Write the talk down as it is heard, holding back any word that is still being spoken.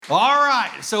All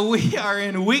right, so we are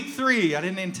in week 3. I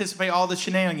didn't anticipate all the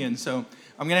shenanigans, so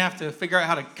I'm going to have to figure out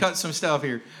how to cut some stuff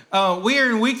here. We are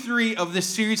in week 3 of this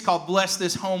series called Bless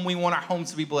This Home. We want our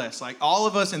homes to be blessed. Like all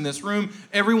of us in this room,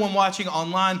 everyone watching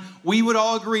online, we would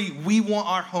all agree we want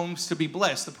our homes to be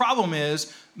blessed. The problem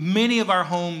is many of our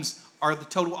homes are the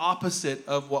total opposite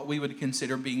of what we would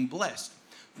consider being blessed.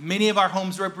 Many of our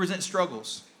homes represent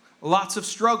struggles, lots of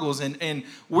struggles, and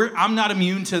I'm not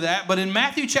immune to that. But in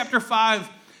Matthew chapter 5,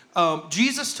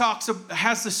 Jesus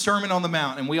has the Sermon on the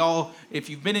Mount, and we all, if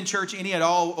you've been in church any at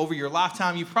all over your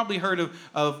lifetime, you've probably heard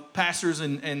of pastors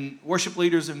and worship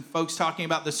leaders and folks talking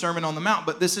about the Sermon on the Mount,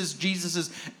 but this is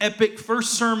Jesus's epic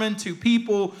first sermon to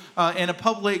people in a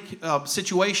public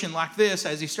situation like this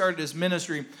as he started his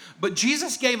ministry. But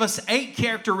Jesus gave us 8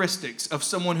 characteristics of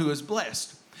someone who is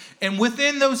blessed. And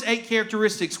within those 8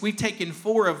 characteristics, we've taken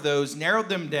 4 of those, narrowed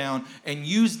them down, and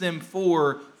used them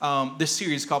for this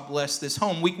series called Bless This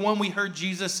Home. Week 1, we heard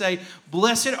Jesus say,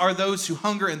 "Blessed are those who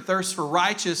hunger and thirst for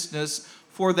righteousness,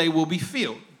 for they will be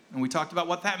filled." And we talked about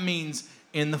what that means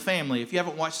in the family. If you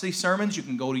haven't watched these sermons, you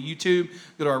can go to YouTube,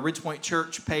 go to our Ridgepoint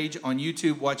Church page on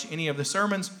YouTube, watch any of the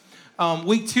sermons.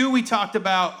 Week 2, we talked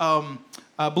about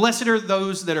blessed are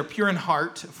those that are pure in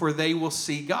heart, for they will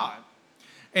see God.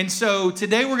 And so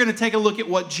today we're going to take a look at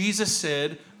what Jesus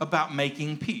said about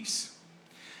making peace.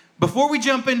 Before we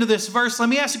jump into this verse, let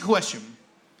me ask a question.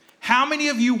 How many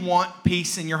of you want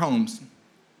peace in your homes?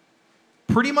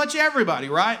 Pretty much everybody,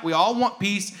 right? We all want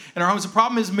peace in our homes. The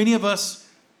problem is many of us,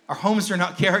 our homes are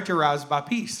not characterized by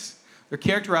peace. They're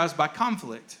characterized by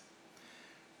conflict.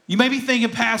 You may be thinking,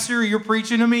 Pastor, you're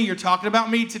preaching to me. You're talking about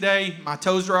me today. My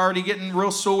toes are already getting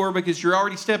real sore because you're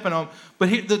already stepping on them. But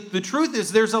the truth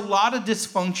is there's a lot of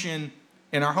dysfunction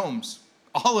in our homes.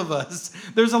 All of us.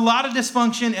 There's a lot of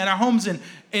dysfunction in our homes.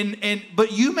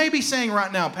 But you may be saying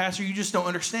right now, Pastor, you just don't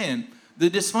understand. The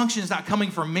dysfunction is not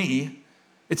coming from me.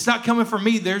 It's not coming from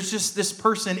me. There's just this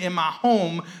person in my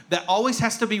home that always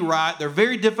has to be right. They're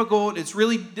very difficult. It's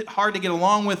really hard to get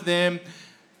along with them.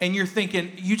 And you're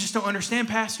thinking, you just don't understand,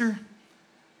 Pastor?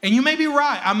 And you may be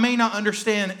right. I may not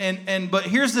understand. But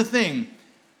here's the thing.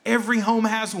 Every home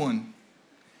has one.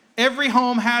 Every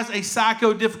home has a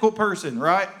psycho difficult person,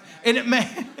 right? And it may...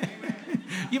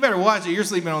 You better watch it. You're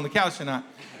sleeping on the couch tonight.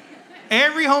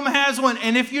 Every home has one.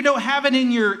 And if you don't have it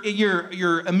in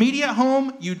your immediate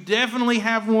home, you definitely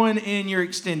have one in your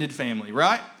extended family,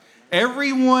 right?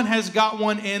 Everyone has got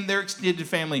one in their extended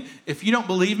family. If you don't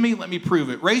believe me, let me prove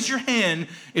it. Raise your hand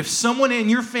if someone in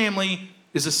your family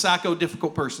is a psycho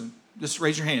difficult person. Just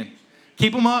raise your hand.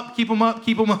 Keep them up, keep them up,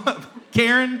 keep them up.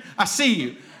 Karen, I see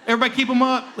you. Everybody keep them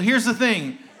up. Here's the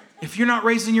thing. If you're not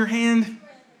raising your hand,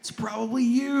 it's probably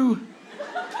you.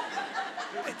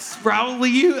 It's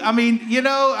probably you.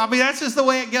 That's just the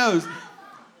way it goes.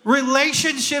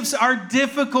 Relationships are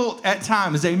difficult at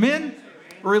times. Amen?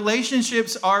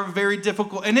 Relationships are very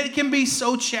difficult, and it can be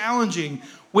so challenging.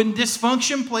 When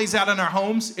dysfunction plays out in our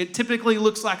homes, it typically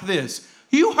looks like this.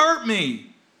 You hurt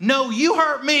me. No, you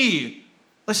hurt me.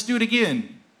 Let's do it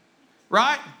again.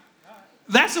 Right?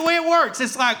 That's the way it works.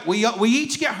 It's like we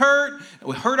each get hurt.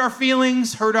 We hurt our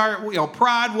feelings, hurt our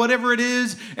pride, whatever it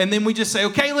is, and then we just say,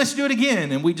 okay, let's do it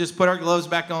again. And we just put our gloves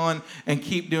back on and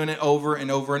keep doing it over and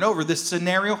over and over. This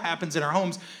scenario happens in our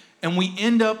homes. And we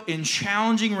end up in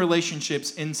challenging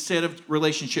relationships instead of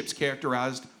relationships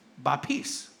characterized by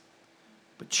peace.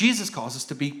 But Jesus calls us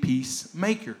to be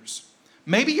peacemakers.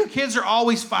 Maybe your kids are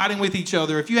always fighting with each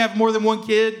other. If you have more than one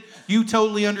kid, you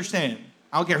totally understand.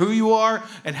 I don't care who you are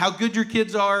and how good your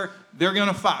kids are, they're going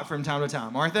to fight from time to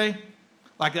time, aren't they?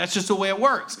 Like, that's just the way it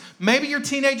works. Maybe your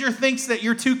teenager thinks that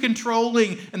you're too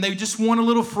controlling and they just want a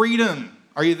little freedom.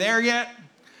 Are you there yet?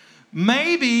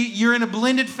 Maybe you're in a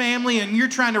blended family and you're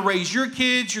trying to raise your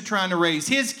kids, you're trying to raise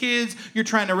his kids, you're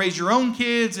trying to raise your own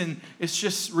kids, and it's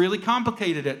just really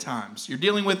complicated at times. You're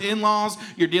dealing with in-laws,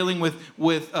 you're dealing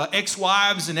with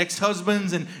ex-wives and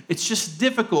ex-husbands, and it's just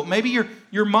difficult. Maybe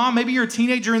your mom, maybe you're a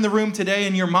teenager in the room today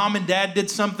and your mom and dad did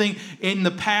something in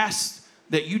the past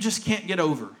that you just can't get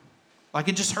over. Like,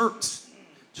 it just hurts.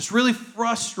 Just really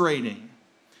frustrating.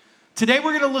 Today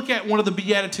we're going to look at one of the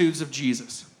Beatitudes of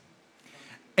Jesus.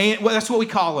 And that's what we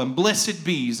call them, blessed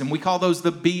bees. And we call those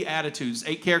the Beatitudes,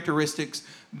 8 characteristics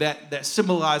that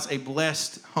symbolize a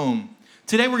blessed home.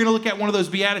 Today we're going to look at one of those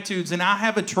Beatitudes, and I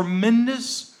have a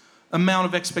tremendous amount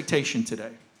of expectation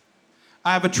today.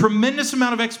 I have a tremendous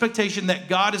amount of expectation that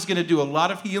God is going to do a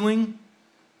lot of healing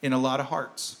in a lot of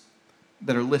hearts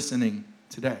that are listening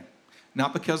today.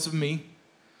 Not because of me,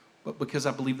 but because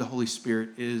I believe the Holy Spirit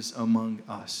is among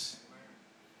us.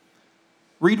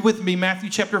 Read with me Matthew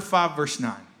chapter 5, verse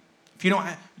 9. If you don't,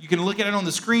 you can look at it on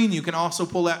the screen. You can also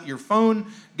pull out your phone,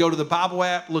 go to the Bible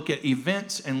app, look at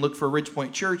events, and look for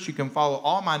Ridgepoint Church. You can follow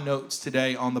all my notes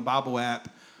today on the Bible app,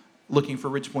 looking for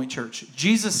Ridgepoint Church.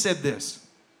 Jesus said this: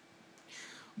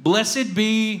 Blessed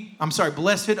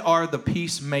are the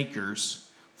peacemakers,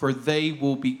 for they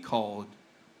will be called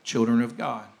children of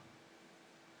God.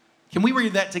 Can we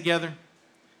read that together?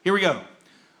 Here we go.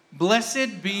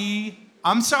 Blessed be,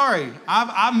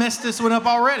 I messed this one up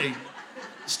already.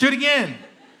 Let's do it again.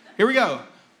 Here we go.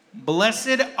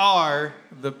 Blessed are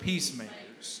the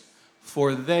peacemakers,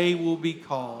 for they will be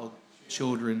called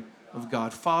children of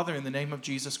God. Father, in the name of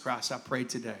Jesus Christ, I pray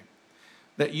today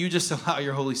that you just allow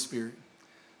your Holy Spirit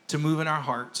to move in our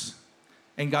hearts.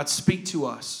 And God, speak to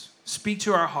us. Speak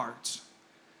to our hearts.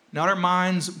 Not our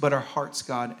minds, but our hearts,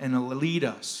 God, and lead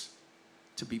us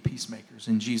to be peacemakers.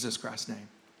 In Jesus Christ's name,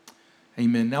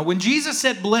 amen. Now, when Jesus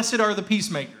said, blessed are the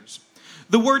peacemakers,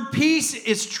 the word peace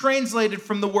is translated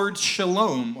from the word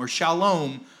shalom or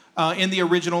shalom in the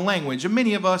original language. And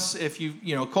many of us, if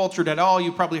you've cultured at all,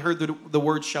 you've probably heard the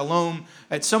word shalom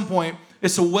at some point.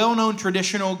 It's a well-known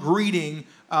traditional greeting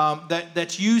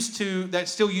that's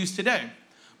still used today.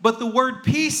 But the word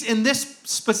peace in this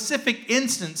specific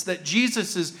instance that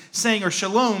Jesus is saying, or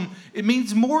shalom, it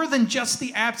means more than just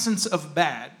the absence of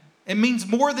bad. It means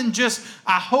more than just,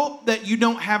 I hope that you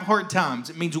don't have hard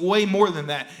times. It means way more than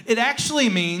that. It actually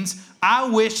means, I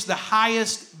wish the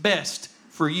highest best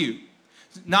for you.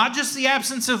 Not just the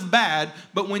absence of bad,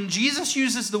 but when Jesus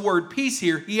uses the word peace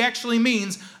here, he actually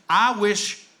means, I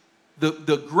wish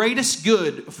the greatest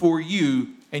good for you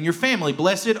and your family.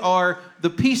 Blessed are the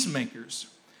peacemakers.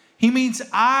 He means,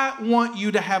 I want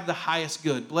you to have the highest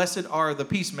good. Blessed are the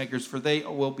peacemakers, for they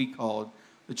will be called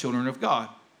the children of God.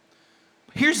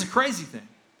 Here's the crazy thing.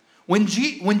 When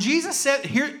Jesus said,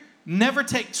 never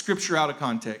take Scripture out of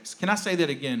context. Can I say that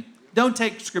again? Don't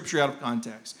take Scripture out of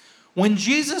context. When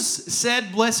Jesus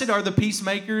said, blessed are the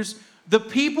peacemakers, the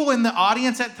people in the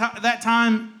audience at that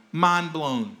time, mind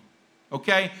blown.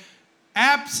 Okay?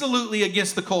 Absolutely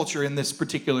against the culture in this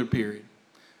particular period.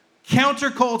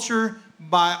 Counterculture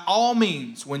by all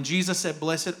means when Jesus said,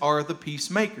 blessed are the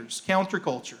peacemakers.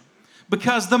 Counterculture.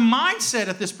 Because the mindset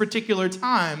at this particular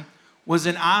time was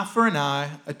an eye for an eye,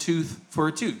 a tooth for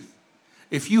a tooth.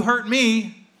 If you hurt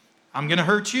me, I'm going to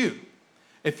hurt you.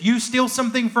 If you steal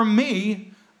something from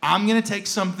me, I'm going to take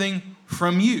something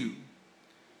from you.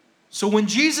 So when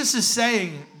Jesus is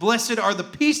saying, blessed are the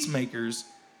peacemakers,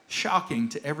 shocking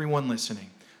to everyone listening.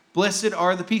 Blessed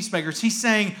are the peacemakers. He's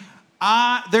saying,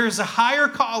 there's a higher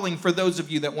calling for those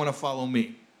of you that want to follow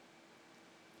me.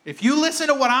 If you listen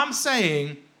to what I'm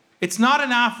saying, it's not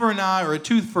an eye for an eye or a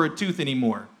tooth for a tooth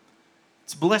anymore.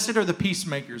 It's blessed are the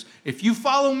peacemakers. If you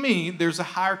follow me, there's a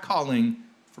higher calling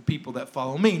for people that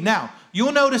follow me. Now,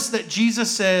 you'll notice that Jesus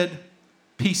said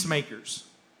peacemakers,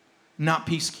 not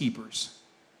peacekeepers.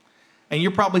 And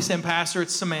you're probably saying, Pastor,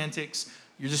 it's semantics.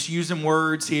 You're just using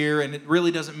words here, and it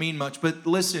really doesn't mean much. But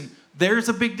listen, there's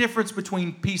a big difference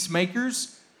between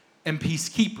peacemakers and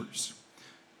peacekeepers.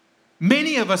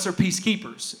 Many of us are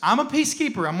peacekeepers. I'm a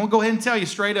peacekeeper. I'm going to go ahead and tell you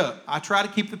straight up. I try to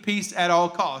keep the peace at all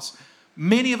costs.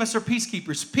 Many of us are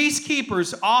peacekeepers.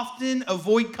 Peacekeepers often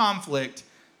avoid conflict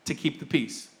to keep the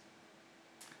peace.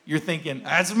 You're thinking,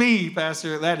 that's me,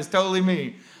 Pastor. That is totally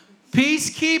me.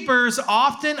 Peacekeepers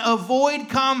often avoid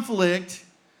conflict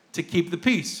to keep the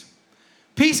peace.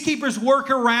 Peacekeepers work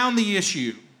around the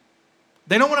issue.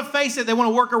 They don't want to face it. They want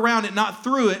to work around it, not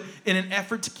through it, in an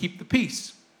effort to keep the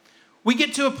peace. We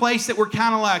get to a place that we're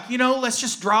kind of like, let's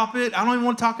just drop it. I don't even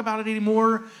want to talk about it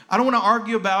anymore. I don't want to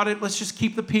argue about it. Let's just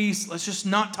keep the peace. Let's just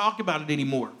not talk about it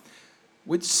anymore.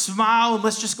 We'd smile and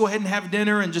let's just go ahead and have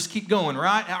dinner and just keep going,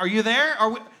 right? Are you there?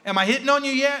 Am I hitting on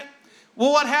you yet?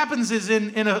 Well, what happens is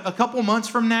in a couple months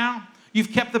from now,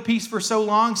 you've kept the peace for so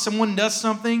long, someone does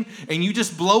something and you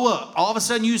just blow up. All of a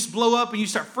sudden you just blow up and you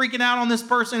start freaking out on this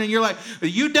person and you're like,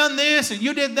 you done this and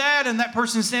you did that. And that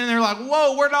person's standing there like,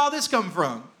 whoa, where'd all this come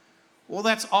from? Well,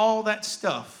 that's all that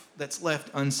stuff that's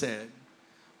left unsaid.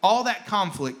 All that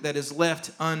conflict that is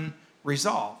left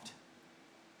unresolved.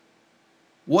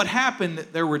 What happened,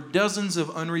 there were dozens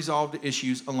of unresolved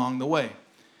issues along the way.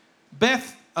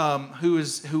 Beth,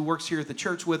 who works here at the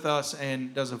church with us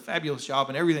and does a fabulous job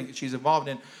in everything that she's involved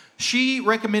in, she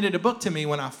recommended a book to me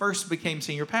when I first became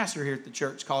senior pastor here at the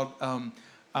church called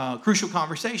Crucial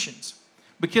Conversations.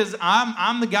 Because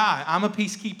I'm the guy. I'm a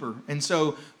peacekeeper. And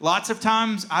so lots of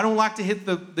times I don't like to hit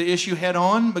the issue head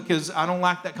on because I don't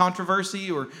like that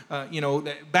controversy or,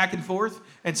 that back and forth.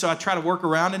 And so I try to work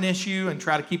around an issue and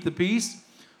try to keep the peace.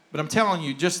 But I'm telling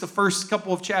you, just the first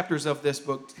couple of chapters of this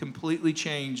book completely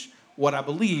changed what I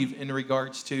believe in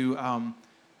regards to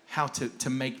how to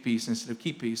make peace instead of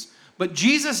keep peace. But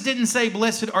Jesus didn't say,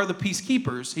 blessed are the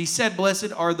peacekeepers. He said,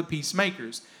 blessed are the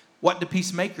peacemakers. What do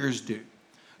peacemakers do?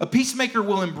 A peacemaker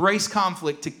will embrace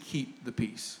conflict to keep the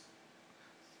peace.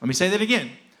 Let me say that again.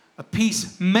 A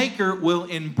peacemaker will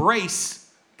embrace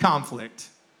conflict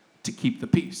to keep the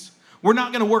peace. We're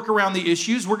not going to work around the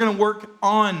issues. We're going to work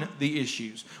on the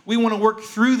issues. We want to work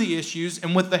through the issues,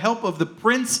 and with the help of the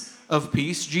Prince of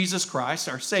Peace, Jesus Christ,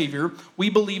 our Savior, we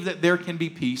believe that there can be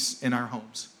peace in our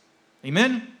homes.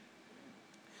 Amen?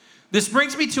 This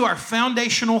brings me to our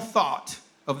foundational thought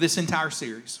of this entire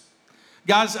series.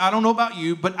 Guys, I don't know about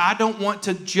you, but I don't want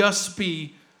to just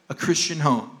be a Christian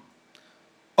home.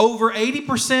 Over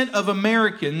 80% of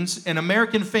Americans and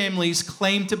American families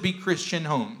claim to be Christian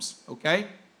homes, okay?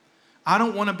 I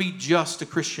don't want to be just a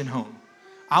Christian home.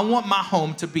 I want my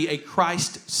home to be a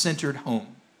Christ-centered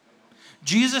home.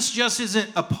 Jesus just isn't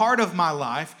a part of my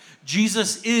life.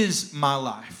 Jesus is my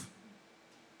life.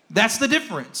 That's the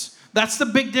difference. That's the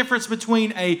big difference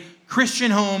between a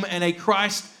Christian home and a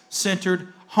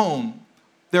Christ-centered home.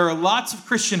 There are lots of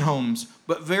Christian homes,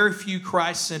 but very few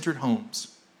Christ-centered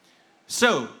homes.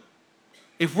 So,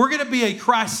 if we're going to be a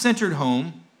Christ-centered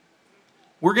home,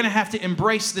 we're going to have to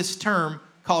embrace this term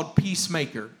called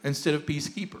peacemaker instead of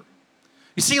peacekeeper.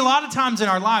 You see, a lot of times in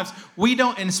our lives, we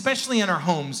don't, and especially in our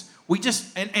homes, we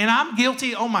just, and I'm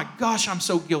guilty. Oh my gosh, I'm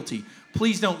so guilty.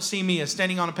 Please don't see me as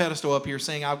standing on a pedestal up here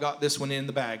saying I've got this one in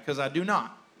the bag, because I do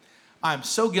not. I'm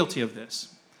so guilty of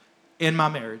this in my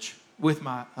marriage with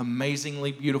my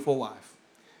amazingly beautiful wife.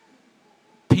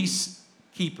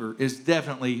 Peacekeeper is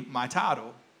definitely my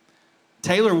title.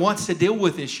 Taylor wants to deal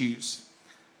with issues.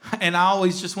 And I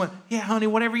always just went, yeah, honey,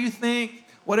 whatever you think,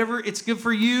 whatever it's good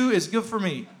for you is good for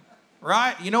me.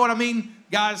 Right? You know what I mean?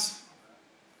 Guys,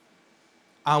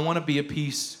 I want to be a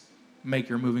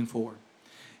peacemaker moving forward.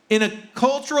 In a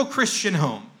cultural Christian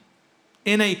home,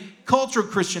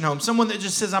 someone that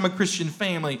just says I'm a Christian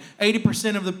family,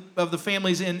 80% of the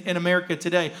families in America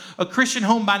today, a Christian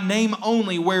home by name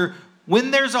only, where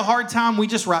when there's a hard time, we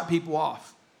just write people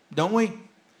off, don't we?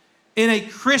 In a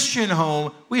Christian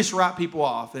home, we just write people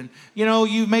off. And, you know,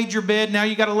 you've made your bed, now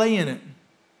you got to lay in it.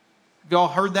 Have y'all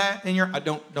heard that in your,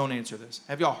 don't answer this.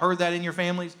 Have y'all heard that in your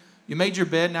families? You made your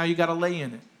bed, now you got to lay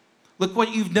in it. Look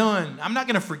what you've done. I'm not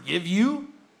going to forgive you.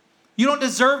 You don't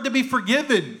deserve to be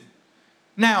forgiven.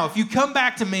 Now, if you come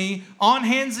back to me on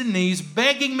hands and knees,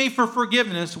 begging me for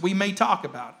forgiveness, we may talk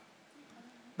about it.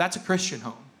 That's a Christian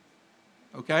home,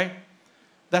 okay?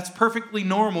 That's perfectly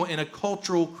normal in a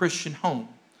cultural Christian home.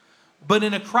 But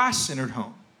in a Christ-centered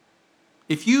home,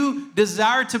 if you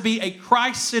desire to be a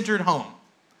Christ-centered home,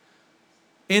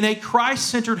 in a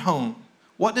Christ-centered home,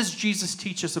 what does Jesus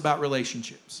teach us about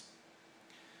relationships?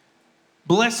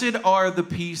 Blessed are the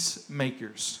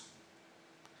peacemakers.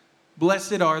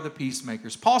 Blessed are the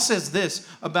peacemakers. Paul says this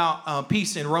about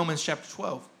peace in Romans chapter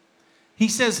 12. He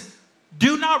says,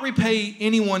 do not repay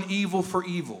anyone evil for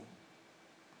evil.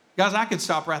 Guys, I could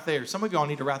stop right there. Some of y'all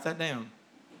need to write that down.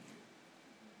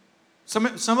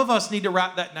 Some of us need to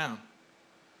write that down.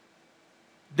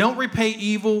 Don't repay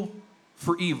evil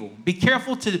for evil. Be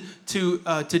careful to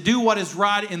do what is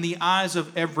right in the eyes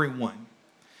of everyone.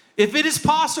 If it is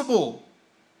possible,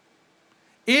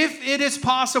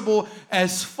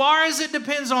 as far as it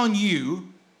depends on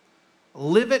you,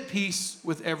 live at peace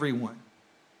with everyone.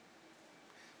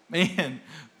 Man,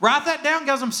 write that down,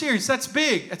 guys. I'm serious. That's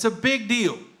big. That's a big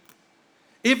deal.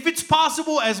 If it's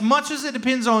possible, as much as it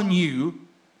depends on you,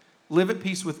 live at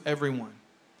peace with everyone.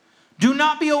 Do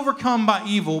not be overcome by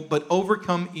evil, but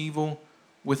overcome evil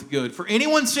with good. For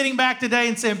anyone sitting back today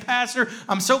and saying, Pastor,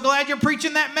 I'm so glad you're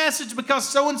preaching that message because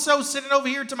so-and-so sitting over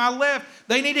here to my left,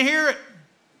 they need to hear it.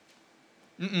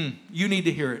 You need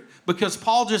to hear it. Because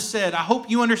Paul just said, I hope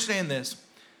you understand this.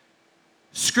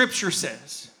 Scripture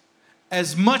says,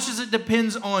 as much as it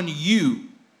depends on you,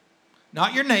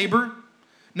 not your neighbor,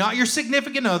 not your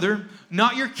significant other,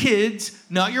 not your kids,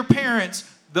 not your parents.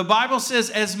 The Bible says,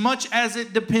 as much as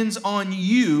it depends on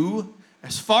you,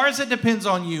 as far as it depends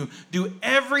on you, do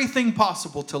everything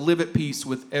possible to live at peace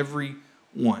with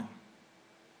everyone.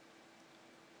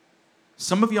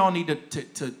 Some of y'all need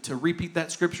to repeat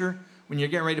that scripture when you're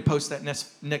getting ready to post that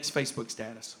next Facebook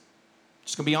status.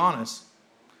 Just going to be honest.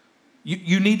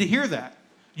 You need to hear that.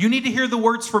 You need to hear the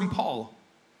words from Paul.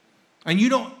 And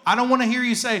I don't want to hear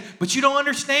you say, but you don't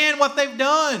understand what they've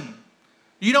done.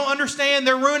 You don't understand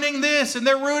they're ruining this and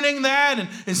they're ruining that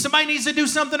and somebody needs to do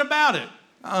something about it.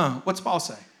 What's Paul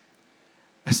say?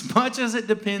 As much as it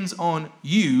depends on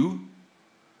you,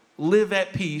 live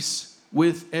at peace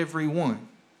with everyone.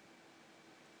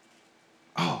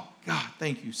 Oh, God,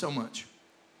 thank you so much.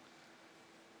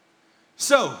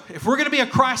 So, if we're going to be a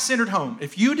Christ-centered home,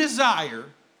 if you desire,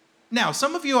 now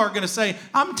some of you are going to say,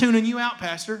 I'm tuning you out,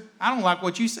 Pastor. I don't like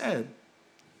what you said.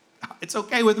 It's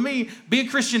okay with me. Be a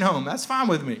Christian home. That's fine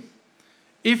with me.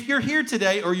 If you're here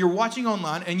today or you're watching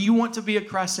online and you want to be a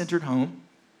Christ-centered home,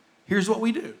 here's what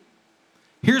we do.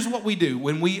 Here's what we do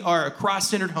when we are a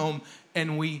Christ-centered home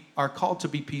and we are called to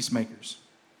be peacemakers.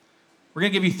 We're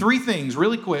going to give you 3 things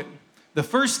really quick. The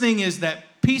first thing is that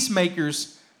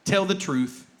peacemakers tell the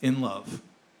truth in love.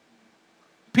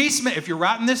 If you're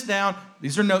writing this down,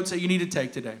 these are notes that you need to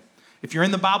take today. If you're in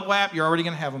the Bible app, you're already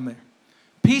going to have them there.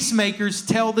 Peacemakers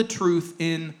tell the truth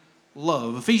in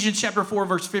love. Ephesians chapter 4,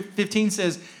 verse 15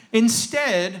 says,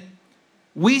 instead,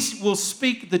 we will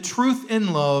speak the truth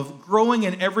in love, growing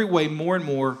in every way more and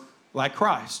more like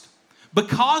Christ.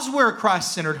 Because we're a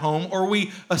Christ-centered home, or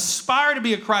we aspire to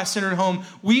be a Christ-centered home,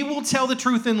 we will tell the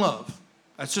truth in love.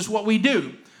 That's just what we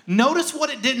do. Notice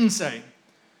what it didn't say.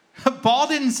 Paul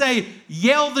didn't say,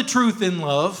 yell the truth in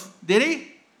love, did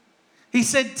he? He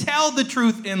said, tell the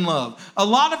truth in love. A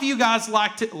lot of you guys a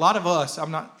lot of us,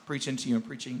 I'm not preaching to you, I'm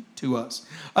preaching to us.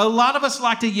 A lot of us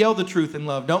like to yell the truth in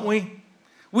love, don't we?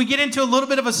 We get into a little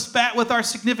bit of a spat with our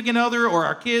significant other or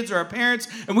our kids or our parents,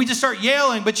 and we just start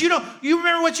yelling. But you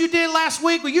remember what you did last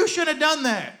week? Well, you should have done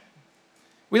that.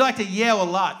 We like to yell a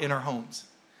lot in our homes.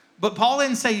 But Paul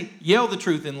didn't say yell the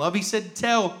truth in love. He said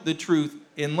tell the truth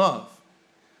in love.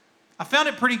 I found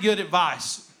it pretty good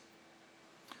advice.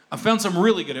 I found some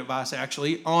really good advice,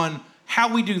 actually, on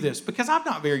how we do this, because I'm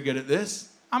not very good at this.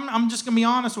 I'm just going to be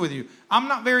honest with you. I'm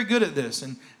not very good at this,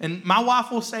 and my wife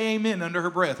will say amen under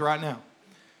her breath right now.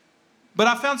 But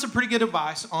I found some pretty good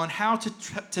advice on how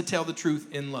to tell the truth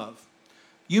in love.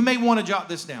 You may want to jot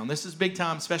this down. This is big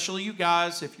time, especially you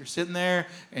guys. If you're sitting there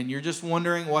and you're just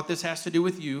wondering what this has to do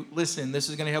with you, listen, this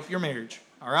is going to help your marriage.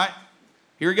 All right?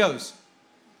 Here it goes.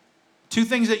 2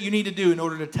 things that you need to do in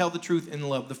order to tell the truth in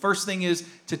love. The first thing is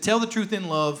to tell the truth in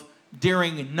love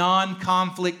during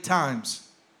non-conflict times.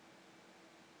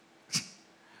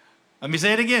 Let me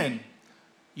say it again.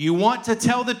 You want to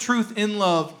tell the truth in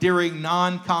love during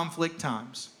non-conflict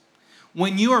times.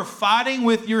 When you are fighting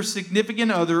with your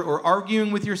significant other or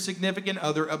arguing with your significant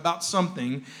other about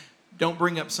something, don't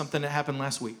bring up something that happened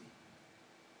last week.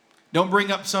 Don't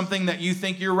bring up something that you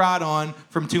think you're right on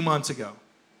from 2 months ago.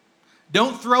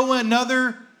 Don't throw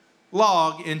another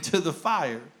log into the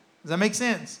fire. Does that make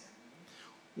sense?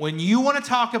 When you want to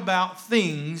talk about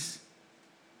things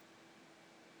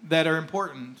that are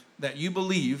important, that you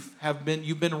believe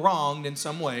you've been wronged in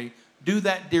some way, do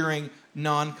that during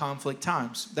non-conflict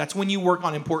times. That's when you work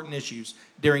on important issues,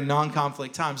 during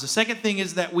non-conflict times. The second thing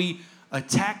is that we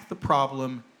attack the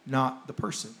problem, not the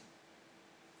person.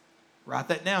 Write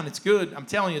that down. It's good. I'm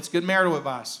telling you, it's good marital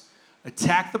advice.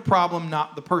 Attack the problem,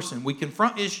 not the person. We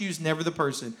confront issues, never the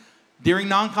person. During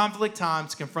non-conflict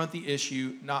times, confront the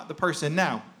issue, not the person.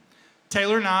 Now,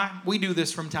 Taylor and I, we do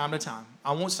this from time to time.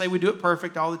 I won't say we do it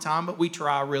perfect all the time, but we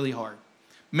try really hard.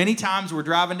 Many times we're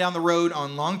driving down the road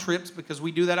on long trips, because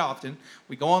we do that often.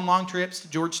 We go on long trips to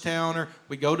Georgetown, or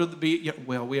we go to the beach.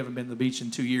 Well, we haven't been to the beach in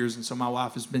 2 years, and so my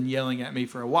wife has been yelling at me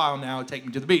for a while now to take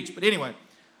me to the beach. But anyway,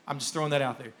 I'm just throwing that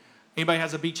out there. Anybody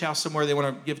has a beach house somewhere they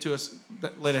want to give to us,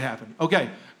 let it happen. Okay,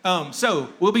 so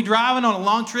we'll be driving on a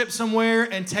long trip somewhere,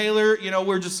 and Taylor,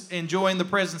 we're just enjoying the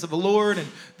presence of the Lord, and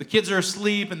the kids are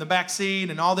asleep in the back seat,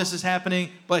 and all this is happening.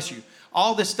 Bless you.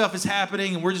 All this stuff is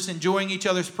happening, and we're just enjoying each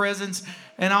other's presence,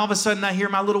 and all of a sudden I hear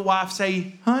my little wife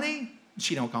say, honey.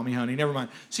 She don't call me honey, never mind.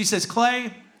 She says,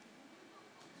 Clay,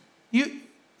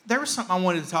 there was something I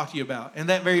wanted to talk to you about. And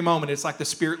that very moment, it's like the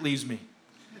spirit leaves me.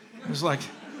 It's like,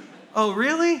 oh,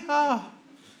 really? Oh.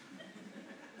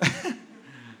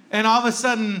 And all of a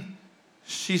sudden,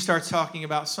 she starts talking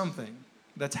about something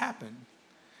that's happened.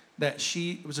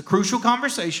 It was a crucial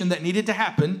conversation that needed to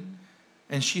happen,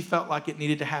 and she felt like it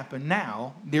needed to happen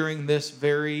now during this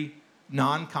very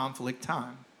non-conflict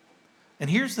time. And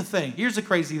here's the thing. Here's the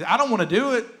crazy thing. I don't want to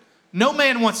do it. No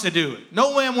man wants to do it.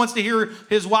 No man wants to hear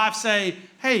his wife say,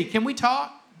 hey, can we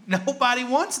talk? Nobody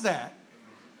wants that.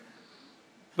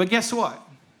 But guess what?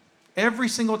 Every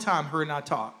single time her and I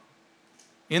talk,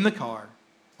 in the car,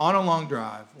 on a long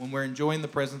drive, when we're enjoying the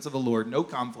presence of the Lord, no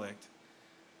conflict,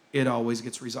 it always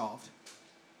gets resolved.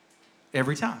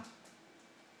 Every time.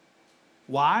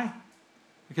 Why?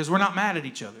 Because we're not mad at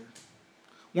each other.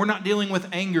 We're not dealing with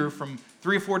anger from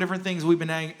 3 or 4 different things we've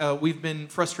been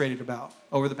frustrated about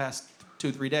over the past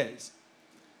 2-3 days.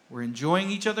 We're enjoying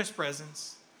each other's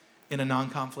presence in a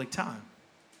non-conflict time.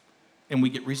 And we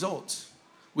get results.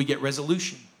 We get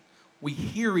resolution. We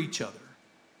hear each other.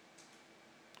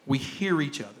 We hear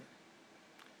each other.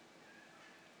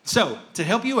 So, to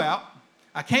help you out,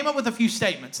 I came up with a few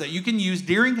statements that you can use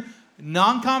during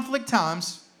non-conflict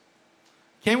times.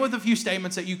 Came with a few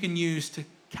statements that you can use to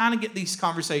kind of get these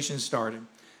conversations started.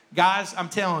 Guys, I'm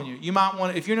telling you, you might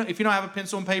want to, if you don't have a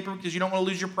pencil and paper because you don't want to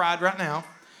lose your pride right now,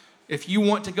 if you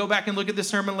want to go back and look at this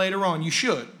sermon later on, you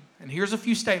should. And here's a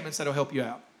few statements that'll help you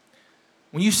out.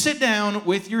 When you sit down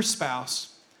with your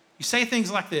spouse, you say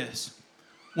things like this: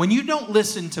 when you don't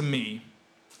listen to me,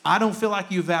 I don't feel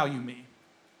like you value me.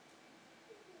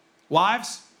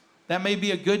 Wives, that may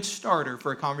be a good starter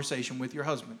for a conversation with your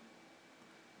husband.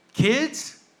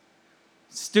 Kids,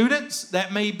 students,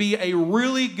 that may be a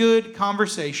really good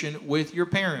conversation with your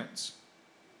parents.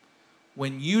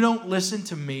 When you don't listen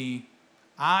to me,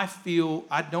 I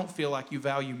don't feel like you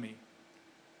value me.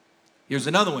 Here's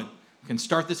another one. You can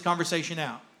start this conversation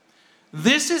out.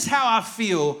 This is how I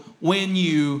feel when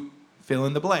you fill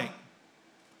in the blank.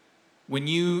 When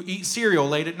you eat cereal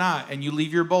late at night and you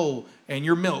leave your bowl and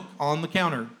your milk on the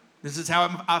counter. This is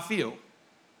how I feel.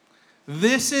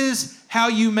 This is how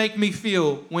you make me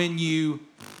feel when you,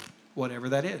 whatever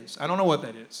that is. I don't know what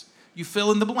that is. You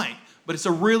fill in the blank, but it's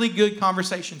a really good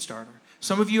conversation starter.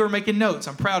 Some of you are making notes.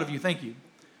 I'm proud of you. Thank you.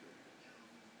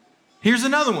 Here's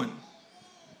another one.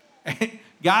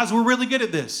 Guys, we're really good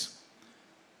at this.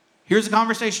 Here's a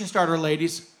conversation starter,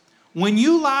 ladies. When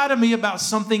you lie to me about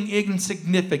something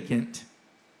insignificant,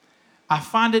 I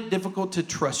find it difficult to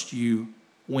trust you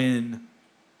when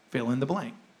fill in the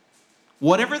blank.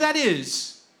 Whatever that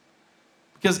is,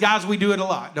 because guys, we do it a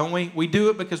lot, don't we? We do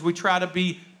it because we try to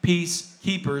be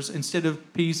peacekeepers instead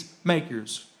of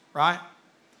peacemakers, right?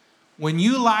 When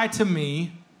you lie to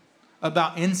me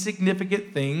about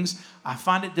insignificant things, I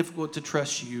find it difficult to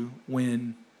trust you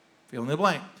when fill in the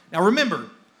blank. Now remember,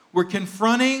 we're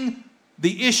confronting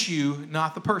the issue,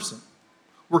 not the person.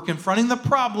 We're confronting the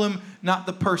problem, not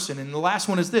the person. And the last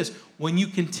one is this: when you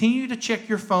continue to check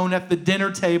your phone at the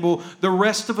dinner table, the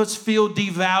rest of us feel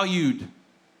devalued.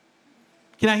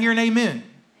 Can I hear an amen?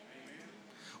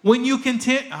 When you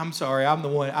I'm sorry, I'm the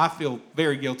one, I feel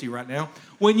very guilty right now.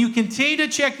 When you continue to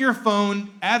check your phone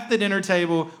at the dinner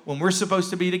table when we're supposed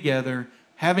to be together,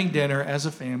 having dinner as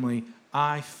a family,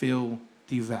 I feel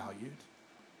devalued.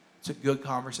 It's a good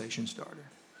conversation starter.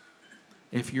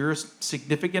 If you're a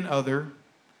significant other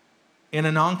in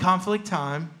a non-conflict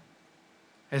time,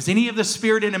 has any of the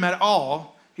Spirit in him at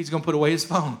all, he's going to put away his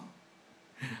phone.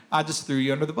 I just threw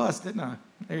you under the bus, didn't I?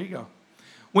 There you go.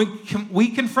 When we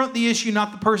confront the issue,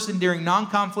 not the person, during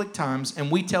non-conflict times,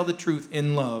 and we tell the truth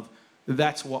in love,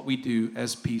 that's what we do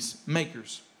as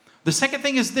peacemakers. The second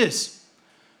thing is this: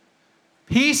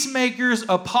 peacemakers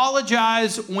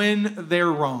apologize when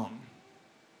they're wrong.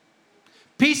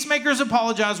 Peacemakers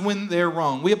apologize when they're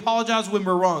wrong. We apologize when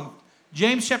we're wrong.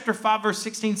 James chapter 5, verse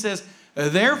 16 says,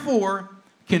 therefore,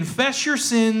 confess your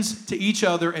sins to each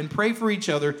other and pray for each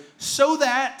other so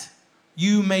that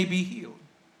you may be healed.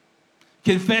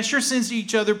 Confess your sins to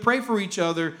each other, pray for each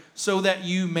other so that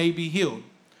you may be healed.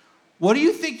 What do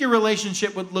you think your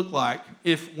relationship would look like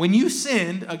if when you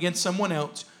sinned against someone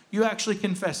else, you actually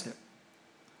confessed it?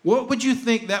 What would you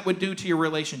think that would do to your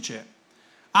relationship?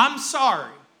 I'm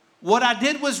sorry. What I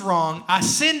did was wrong. I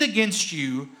sinned against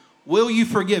you. Will you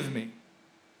forgive me?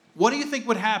 What do you think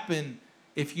would happen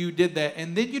if you did that?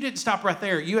 And then you didn't stop right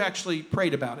there. You actually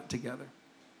prayed about it together.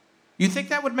 You think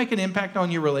that would make an impact on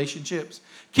your relationships?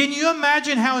 Can you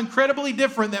imagine how incredibly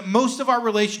different that most of our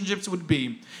relationships would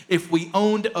be if we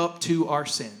owned up to our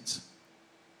sins?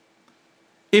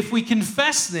 If we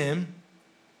confess them,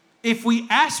 if we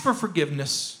ask for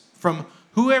forgiveness from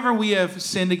whoever we have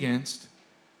sinned against,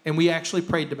 and we actually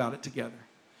prayed about it together.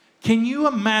 Can you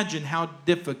imagine how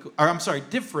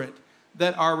different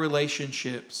that our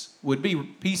relationships would be?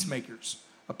 Peacemakers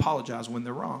apologize when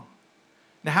they're wrong.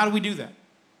 Now, how do we do that?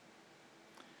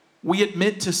 We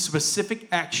admit to specific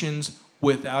actions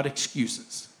without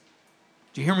excuses.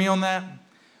 Do you hear me on that?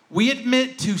 We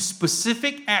admit to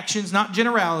specific actions, not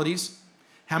generalities.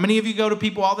 How many of you go to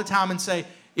people all the time and say,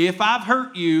 if I've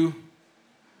hurt you,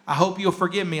 I hope you'll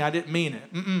forgive me. I didn't mean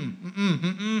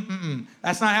it.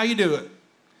 That's not how you do it.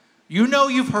 You know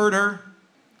you've hurt her.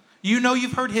 You know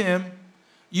you've hurt him.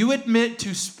 You admit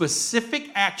to specific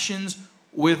actions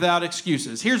without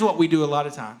excuses. Here's what we do a lot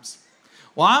of times.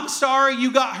 Well, I'm sorry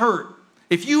you got hurt.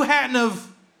 If you hadn't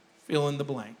have, fill in the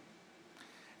blank.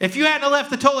 If you hadn't have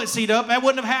left the toilet seat up, that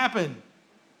wouldn't have happened.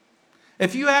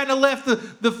 If you hadn't have left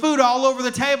the food all over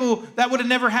the table, that would have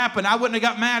never happened. I wouldn't have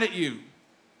got mad at you.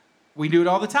 We do it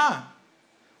all the time.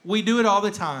 We do it all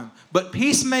the time. But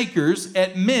peacemakers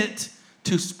admit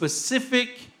to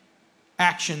specific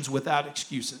actions without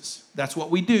excuses. That's what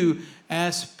we do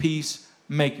as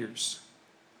peacemakers.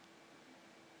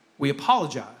 We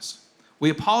apologize. We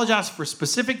apologize for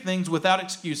specific things without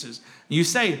excuses. You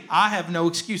say, I have no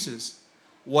excuses.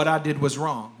 What I did was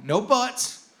wrong. No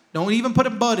buts. Don't even put a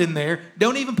but in there.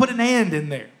 Don't even put an and in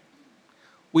there.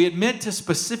 We admit to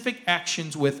specific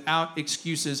actions without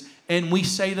excuses, and we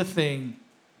say the thing,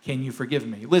 can you forgive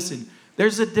me? Listen,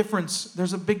 there's a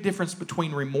big difference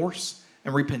between remorse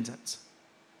and repentance.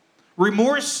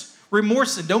 Remorse,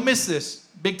 and don't miss this,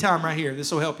 big time right here.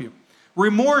 This will help you.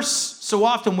 Remorse, so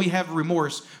often we have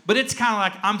remorse, but it's kind of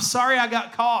like, I'm sorry I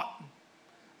got caught.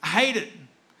 I hate it.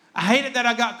 I hate it that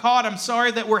I got caught. I'm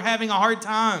sorry that we're having a hard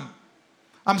time.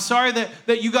 I'm sorry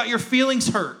that you got your feelings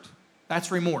hurt.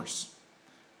 That's remorse.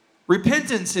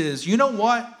 Repentance is, you know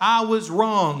what? I was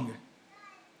wrong.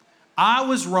 I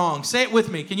was wrong. Say it with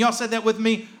me. Can y'all say that with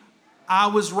me? I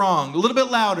was wrong. A little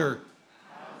bit louder.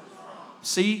 I was wrong.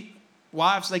 See,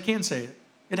 wives, they can say it.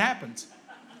 It happens.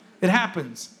 It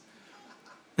happens.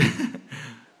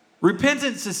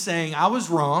 Repentance is saying, I was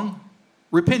wrong.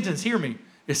 Repentance, hear me,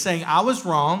 is saying, I was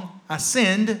wrong. I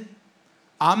sinned.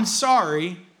 I'm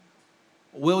sorry.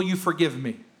 Will you forgive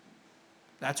me?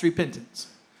 That's repentance.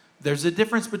 There's a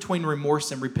difference between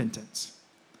remorse and repentance.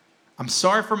 I'm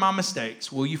sorry for my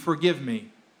mistakes. Will you forgive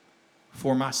me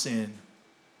for my sin?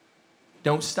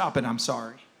 Don't stop it. I'm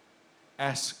sorry.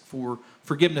 Ask for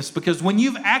forgiveness, because when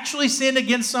you've actually sinned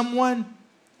against someone,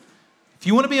 if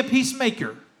you want to be a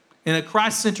peacemaker in a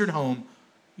Christ-centered home,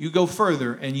 you go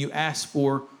further and you ask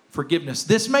for forgiveness.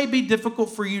 This may be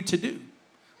difficult for you to do,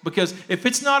 because if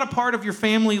it's not a part of your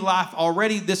family life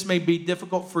already, this may be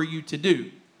difficult for you to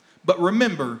do. But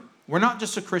remember, we're not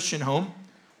just a Christian home.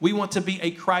 We want to be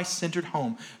a Christ-centered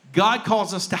home. God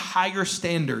calls us to higher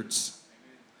standards.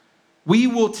 We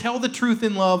will tell the truth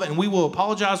in love, and we will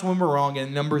apologize when we're wrong.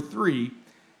 And number 3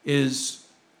 is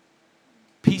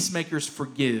peacemakers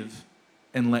forgive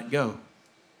and let go.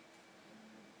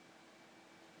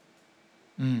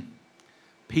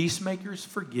 Peacemakers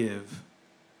forgive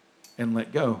and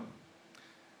let go.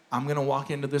 I'm going to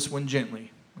walk into this one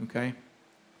gently, okay?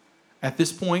 At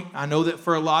this point, I know that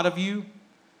for a lot of you,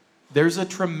 there's a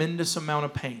tremendous amount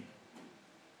of pain.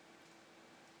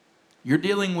 You're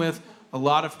dealing with a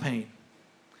lot of pain.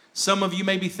 Some of you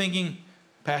may be thinking,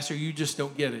 Pastor, you just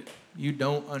don't get it. You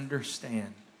don't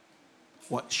understand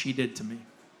what she did to me.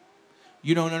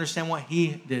 You don't understand what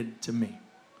he did to me.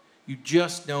 You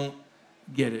just don't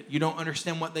get it. You don't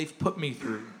understand what they've put me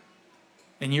through.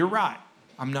 And you're right.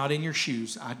 I'm not in your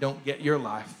shoes. I don't get your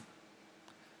life.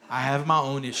 I have my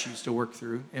own issues to work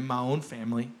through in my own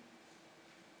family.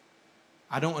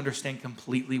 I don't understand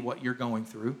completely what you're going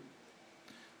through.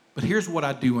 But here's what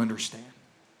I do understand.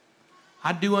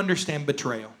 I do understand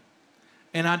betrayal.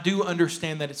 And I do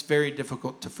understand that it's very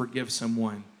difficult to forgive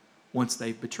someone once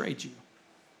they've betrayed you.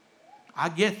 I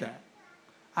get that.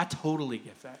 I totally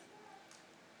get that.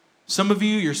 Some of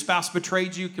you, your spouse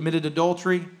betrayed you, committed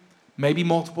adultery, maybe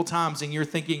multiple times, and you're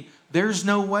thinking, there's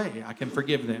no way I can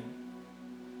forgive them.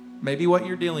 Maybe what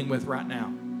you're dealing with right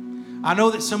now. I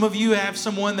know that some of you have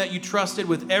someone that you trusted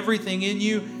with everything in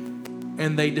you,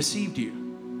 and they deceived you.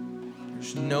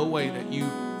 There's no way that you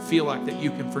feel like that you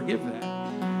can forgive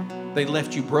that. They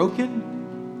left you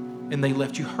broken, and they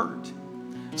left you hurt.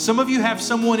 Some of you have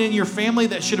someone in your family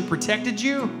that should have protected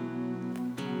you,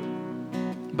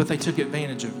 but they took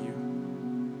advantage of you.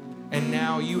 And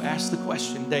now you ask the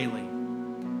question daily,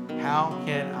 how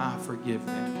can I forgive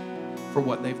them for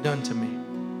what they've done to me?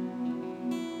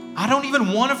 I don't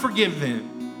even want to forgive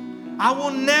them. I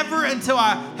will never, until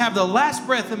I have the last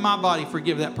breath in my body,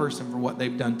 forgive that person for what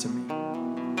they've done to me.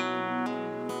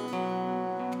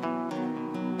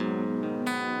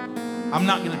 I'm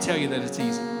not going to tell you that it's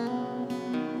easy.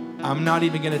 I'm not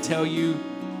even going to tell you,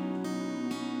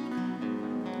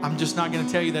 I'm just not going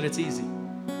to tell you that it's easy.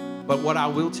 But what I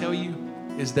will tell you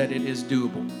is that it is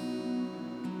doable.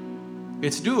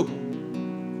 It's doable.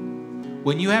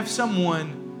 When you have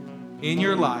someone in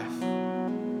your life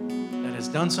that has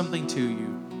done something to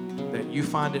you that you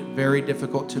find it very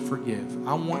difficult to forgive,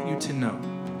 I want you to know,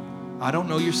 I don't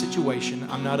know your situation.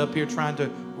 I'm not up here trying to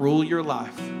rule your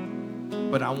life.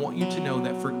 But I want you to know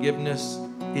that forgiveness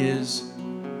is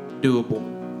doable.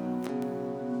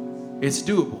 It's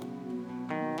doable.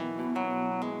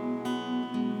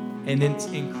 And it's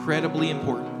incredibly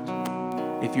important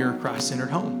if you're a Christ-centered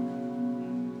home.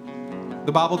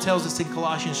 The Bible tells us in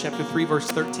Colossians chapter 3, verse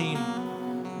 13,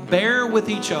 bear with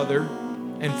each other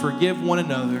and forgive one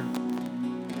another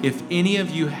if any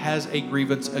of you has a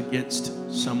grievance against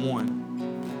someone.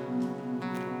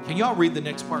 Can y'all read the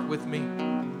next part with me?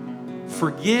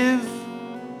 Forgive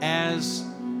as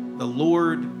the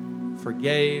Lord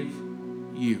forgave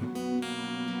you.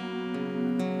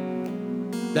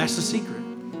 That's the secret.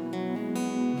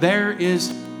 There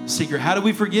is a secret. How do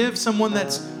we forgive someone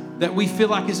that we feel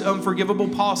like is unforgivable?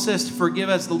 Paul says to forgive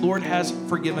as the Lord has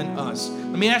forgiven us.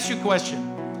 Let me ask you a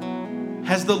question.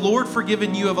 Has the Lord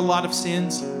forgiven you of a lot of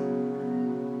sins?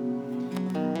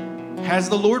 Has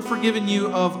the Lord forgiven you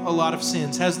of a lot of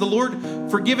sins? Has the Lord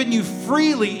forgiven you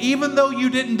freely, even though you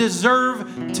didn't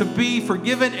deserve to be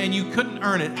forgiven and you couldn't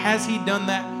earn it? Has He done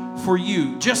that for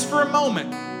you? Just for a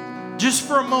moment,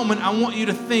 I want you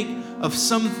to think of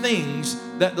some things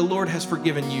that the Lord has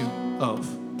forgiven you of.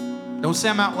 Don't say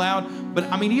them out loud, but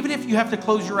even if you have to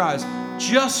close your eyes,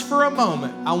 just for a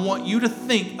moment, I want you to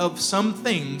think of some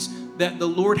things that the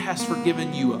Lord has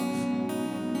forgiven you of.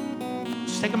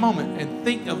 Just take a moment and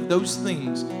think of those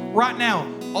things. Right now,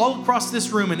 all across this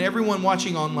room and everyone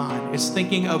watching online is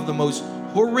thinking of the most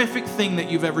horrific thing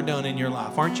that you've ever done in your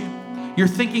life, aren't you? You're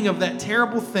thinking of that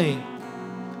terrible thing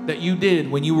that you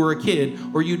did when you were a kid,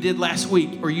 or you did last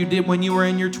week, or you did when you were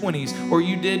in your 20s, or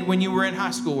you did when you were in high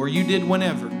school, or you did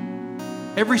whenever.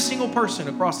 Every single person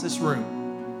across this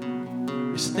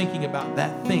room is thinking about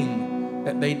that thing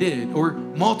that they did, or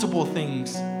multiple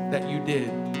things that you did.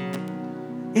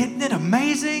 Isn't it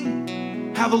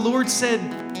amazing how the Lord said,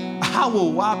 I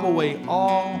will wipe away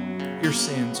all your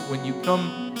sins when you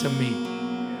come to me.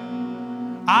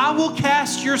 I will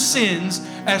cast your sins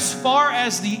as far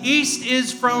as the east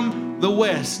is from the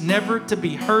west, never to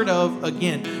be heard of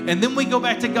again. And then we go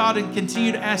back to God and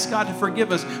continue to ask God to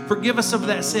forgive us. Forgive us of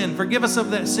that sin. Forgive us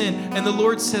of that sin. And the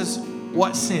Lord says,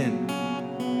 what sin?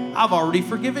 I've already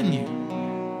forgiven you.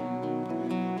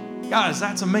 Guys,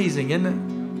 that's amazing, isn't it?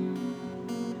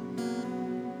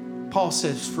 Paul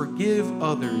says, forgive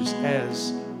others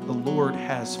as the Lord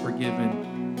has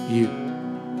forgiven you.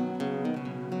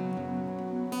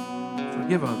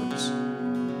 Forgive others.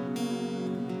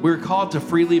 We're called to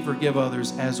freely forgive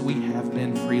others as we have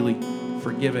been freely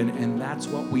forgiven, and that's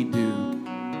what we do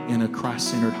in a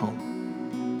Christ-centered home.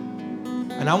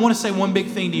 And I want to say one big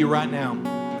thing to you right now.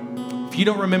 If you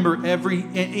don't remember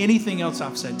anything else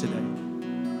I've said today,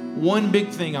 one big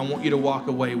thing I want you to walk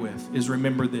away with is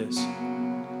remember this.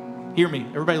 Hear me.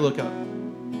 Everybody look up.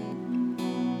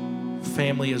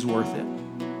 Family is worth it.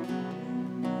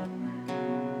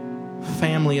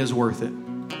 Family is worth it.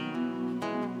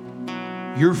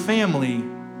 Your family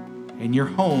and your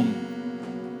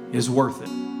home is worth it.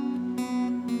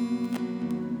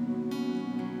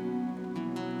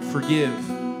 Forgive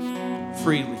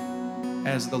freely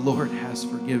as the Lord has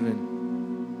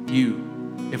forgiven you.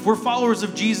 If we're followers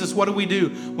of Jesus, what do?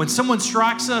 When someone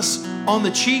strikes us on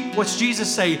the cheek, what's Jesus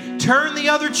say? Turn the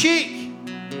other cheek.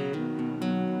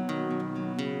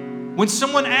 When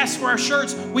someone asks for our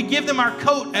shirts, we give them our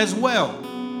coat as well.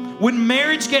 When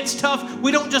marriage gets tough,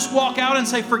 we don't just walk out and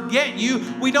say, forget you.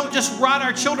 We don't just write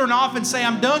our children off and say,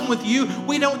 I'm done with you.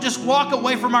 We don't just walk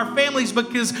away from our families,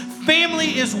 because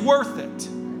family is worth it.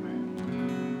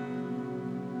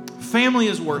 Family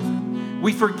is worth it.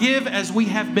 We forgive as we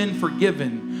have been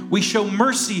forgiven. We show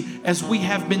mercy as we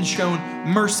have been shown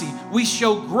mercy. We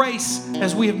show grace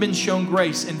as we have been shown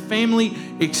grace. And family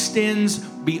extends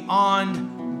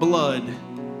beyond blood.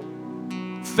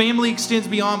 Family extends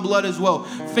beyond blood as well.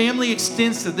 Family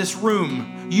extends to this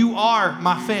room. You are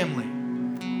my family.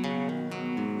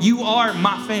 You are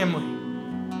my family.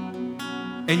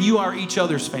 And you are each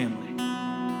other's family.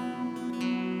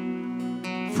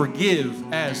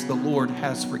 Forgive as the Lord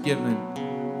has forgiven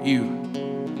you.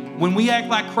 When we act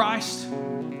like Christ,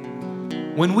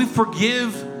 when we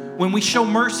forgive, when we show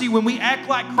mercy, when we act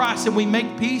like Christ and we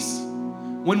make peace,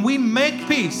 when we make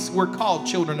peace, we're called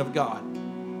children of God.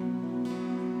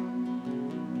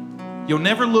 You'll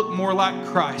never look more like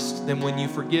Christ than when you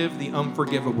forgive the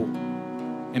unforgivable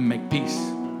and make peace.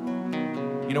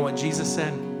 You know what Jesus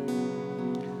said?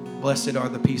 Blessed are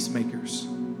the peacemakers,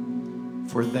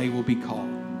 for they will be called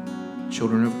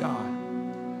children of God.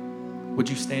 Would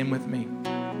you stand with me?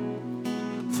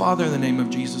 Father, in the name of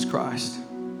Jesus Christ,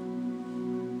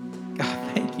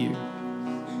 God, thank you.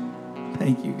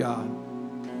 Thank you, God,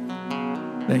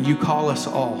 that you call us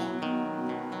all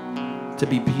to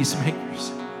be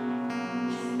peacemakers.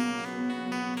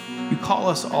 You call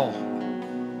us all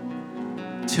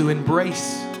to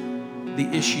embrace the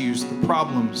issues, the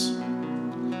problems,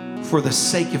 for the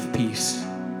sake of peace.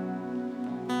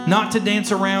 Not to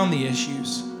dance around the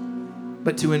issues,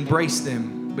 but to embrace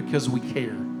them because we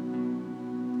care.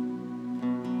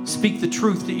 Speak the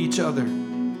truth to each other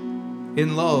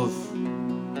in love,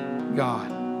 God.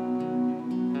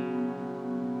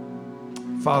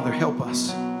 Father, help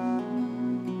us.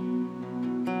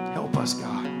 Help us,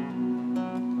 God.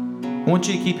 I want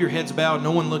you to keep your heads bowed,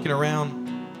 no one looking around.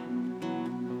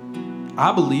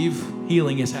 I believe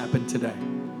healing has happened today.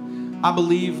 I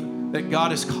believe that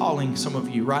God is calling some of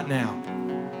you right now.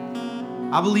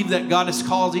 I believe that God is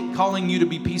calling you to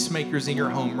be peacemakers in your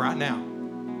home right now.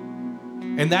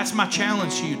 And that's my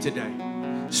challenge to you today.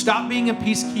 Stop being a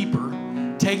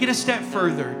peacekeeper. Take it a step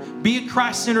further. Be a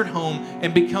Christ-centered home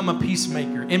and become a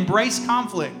peacemaker. Embrace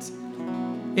conflict.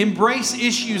 Embrace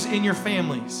issues in your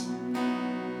families.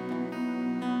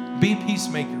 Be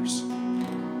peacemakers.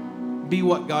 Be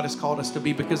what God has called us to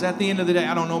be. Because at the end of the day,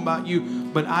 I don't know about you,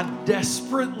 but I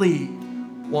desperately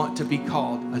want to be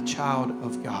called a child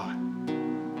of God.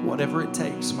 Whatever it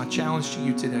takes, my challenge to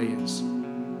you today is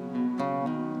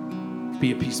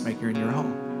be a peacemaker in your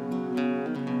home.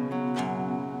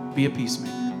 Be a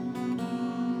peacemaker.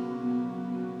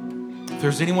 If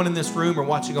there's anyone in this room or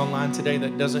watching online today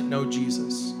that doesn't know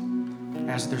Jesus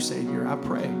as their Savior, I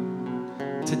pray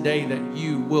today that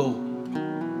you will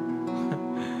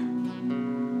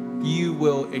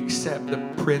accept the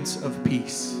Prince of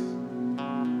Peace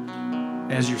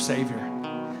as your Savior.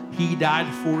 He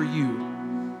died for you.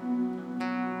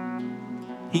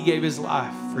 He gave his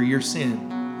life for your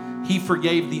sin. He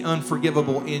forgave the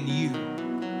unforgivable in you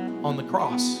on the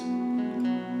cross,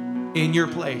 in your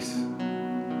place.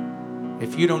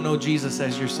 If you don't know Jesus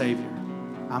as your Savior,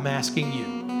 I'm asking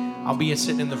you. I'll be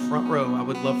sitting in the front row. I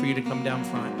would love for you to come down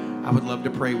front. I would love to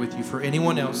pray with you. For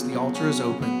anyone else, the altar is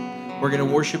open. We're going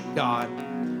to worship God.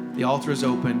 The altar is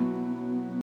open.